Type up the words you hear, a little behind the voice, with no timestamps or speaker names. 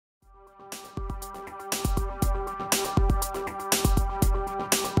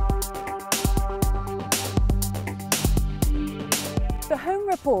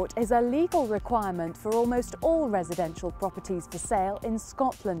report is a legal requirement for almost all residential properties for sale in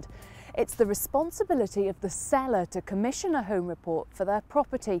Scotland. It's the responsibility of the seller to commission a home report for their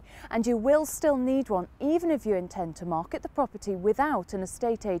property, and you will still need one even if you intend to market the property without an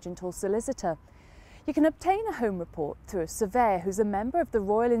estate agent or solicitor. You can obtain a home report through a surveyor who's a member of the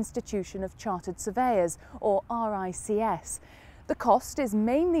Royal Institution of Chartered Surveyors, or RICS. The cost is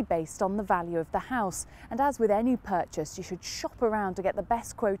mainly based on the value of the house, and as with any purchase, you should shop around to get the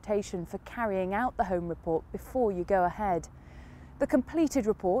best quotation for carrying out the home report before you go ahead. The completed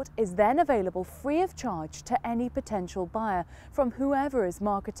report is then available free of charge to any potential buyer from whoever is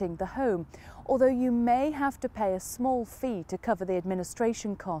marketing the home, although you may have to pay a small fee to cover the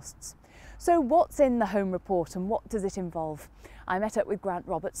administration costs. So what's in the home report and what does it involve? I met up with Grant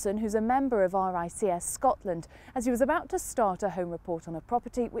Robertson, who's a member of RICS Scotland, as he was about to start a home report on a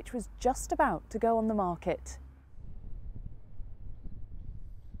property which was just about to go on the market.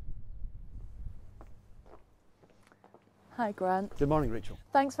 Hi Grant. Good morning, Rachel.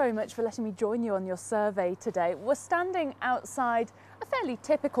 Thanks very much for letting me join you on your survey today. We're standing outside a fairly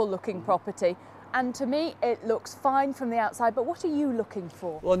typical looking property, and to me it looks fine from the outside, but what are you looking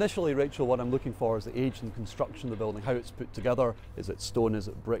for? Well, initially, Rachel, what I'm looking for is the age and construction of the building, how it's put together. Is it stone, is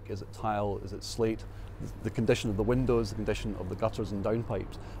it brick, is it tile, is it slate? The condition of the windows, the condition of the gutters and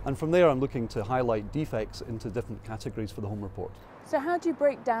downpipes. And from there I'm looking to highlight defects into different categories for the home report. So how do you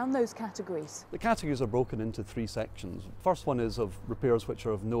break down those categories? The categories are broken into three sections. First one is of repairs which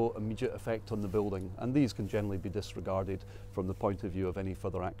are of no immediate effect on the building, and these can generally be disregarded from the point of view of any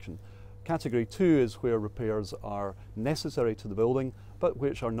further action. Category 2 is where repairs are necessary to the building but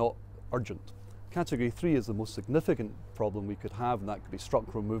which are not urgent. Category 3 is the most significant problem we could have, and that could be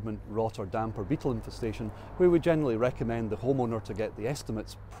structural movement, rot or damp or beetle infestation, where we generally recommend the homeowner to get the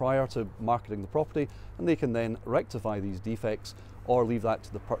estimates prior to marketing the property, and they can then rectify these defects or leave that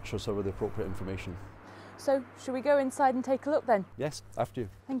to the purchaser with the appropriate information. So should we go inside and take a look then? Yes, after you.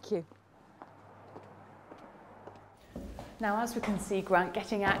 Thank you. Now, as we can see, Grant,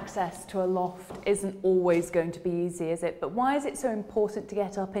 getting access to a loft isn't always going to be easy, is it? But why is it so important to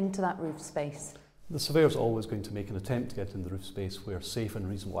get up into that roof space? The surveyor's always going to make an attempt to get in the roof space where safe and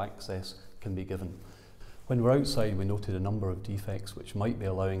reasonable access can be given. When we're outside, we noted a number of defects which might be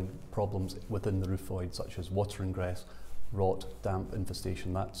allowing problems within the roof void, such as water ingress, rot, damp,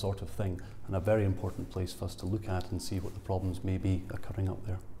 infestation, that sort of thing, and a very important place for us to look at and see what the problems may be occurring up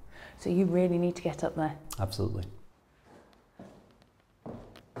there. So you really need to get up there? Absolutely.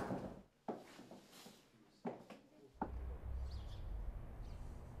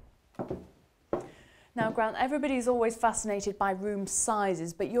 Now Grant, everybody's always fascinated by room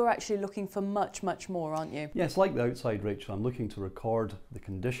sizes, but you're actually looking for much, much more, aren't you? Yes, like the outside, Rachel, I'm looking to record the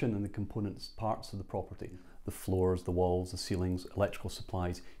condition and the components, parts of the property. The floors, the walls, the ceilings, electrical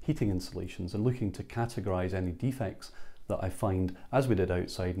supplies, heating installations, and looking to categorise any defects that I find, as we did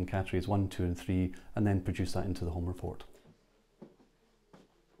outside, in categories 1, 2 and 3, and then produce that into the home report.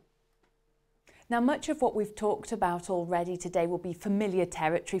 Now, much of what we've talked about already today will be familiar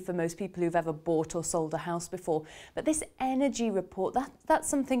territory for most people who've ever bought or sold a house before. But this energy report, that's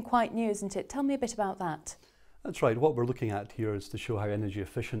something quite new, isn't it? Tell me a bit about that. That's right. What we're looking at here is to show how energy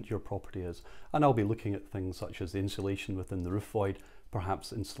efficient your property is. And I'll be looking at things such as the insulation within the roof void,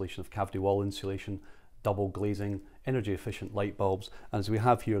 perhaps installation of cavity wall insulation, double glazing, energy efficient light bulbs, and as we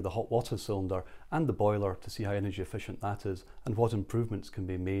have here the hot water cylinder and the boiler, to see how energy efficient that is and what improvements can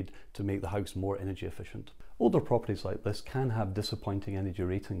be made to make the house more energy efficient. Older properties like this can have disappointing energy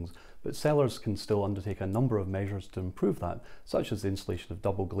ratings, but sellers can still undertake a number of measures to improve that, such as the installation of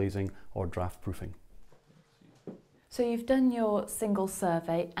double glazing or draft proofing. So you've done your single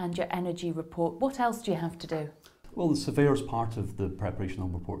survey and your energy report. What else do you have to do? Well, the surveyor's part of the preparation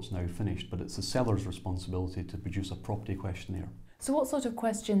of the report is now finished, but it's the seller's responsibility to produce a property questionnaire. So what sort of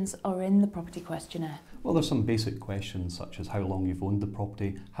questions are in the property questionnaire? Well, there's some basic questions such as how long you've owned the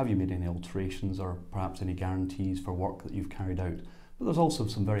property, have you made any alterations or perhaps any guarantees for work that you've carried out. But there's also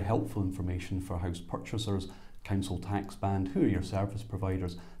some very helpful information for house purchasers, council tax band, who are your service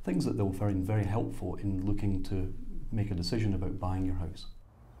providers, things that they'll find very helpful in looking to make a decision about buying your house.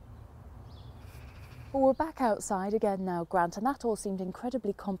 Well, we're back outside again now, Grant, and that all seemed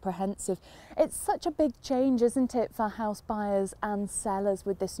incredibly comprehensive. It's such a big change, isn't it, for house buyers and sellers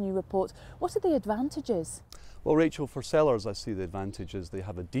with this new report. What are the advantages? Well, Rachel, for sellers, I see the advantage is they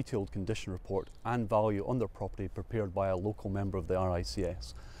have a detailed condition report and value on their property prepared by a local member of the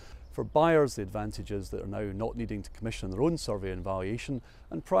RICS. For buyers, the advantage is that they're now not needing to commission their own survey and valuation,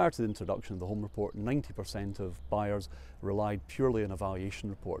 and prior to the introduction of the home report, 90% of buyers relied purely on a valuation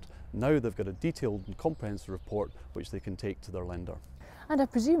report. Now they've got a detailed and comprehensive report which they can take to their lender. And I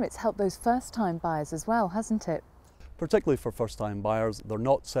presume it's helped those first-time buyers as well, hasn't it? Particularly for first-time buyers, they're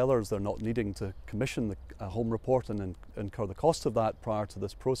not sellers, they're not needing to commission a home report and incur the cost of that prior to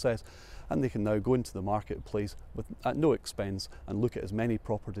this process, and they can now go into the marketplace at no expense and look at as many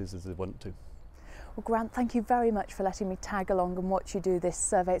properties as they want to. Well, Grant, thank you very much for letting me tag along and watch you do this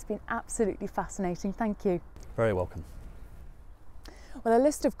survey. It's been absolutely fascinating. Thank you. Very welcome. Well, a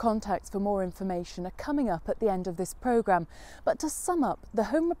list of contacts for more information are coming up at the end of this programme. But to sum up, the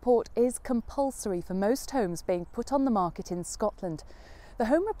home report is compulsory for most homes being put on the market in Scotland. The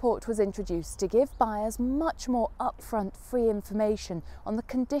home report was introduced to give buyers much more upfront free information on the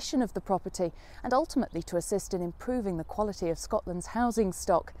condition of the property and ultimately to assist in improving the quality of Scotland's housing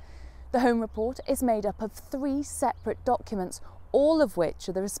stock. The home report is made up of 3 separate documents, all of which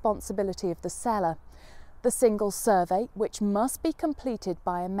are the responsibility of the seller. The single survey, which must be completed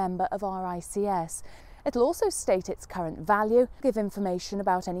by a member of RICS. It'll also state its current value, give information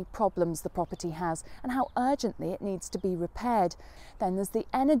about any problems the property has and how urgently it needs to be repaired. Then there's the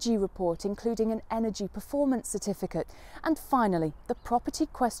energy report, including an energy performance certificate. And finally, the property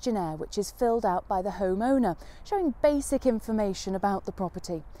questionnaire, which is filled out by the homeowner, showing basic information about the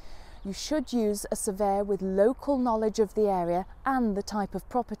property. You should use a surveyor with local knowledge of the area and the type of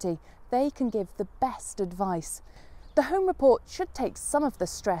property. They can give the best advice. The home report should take some of the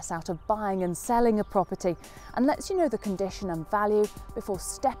stress out of buying and selling a property and lets you know the condition and value before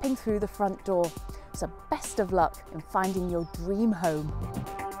stepping through the front door. So best of luck in finding your dream home.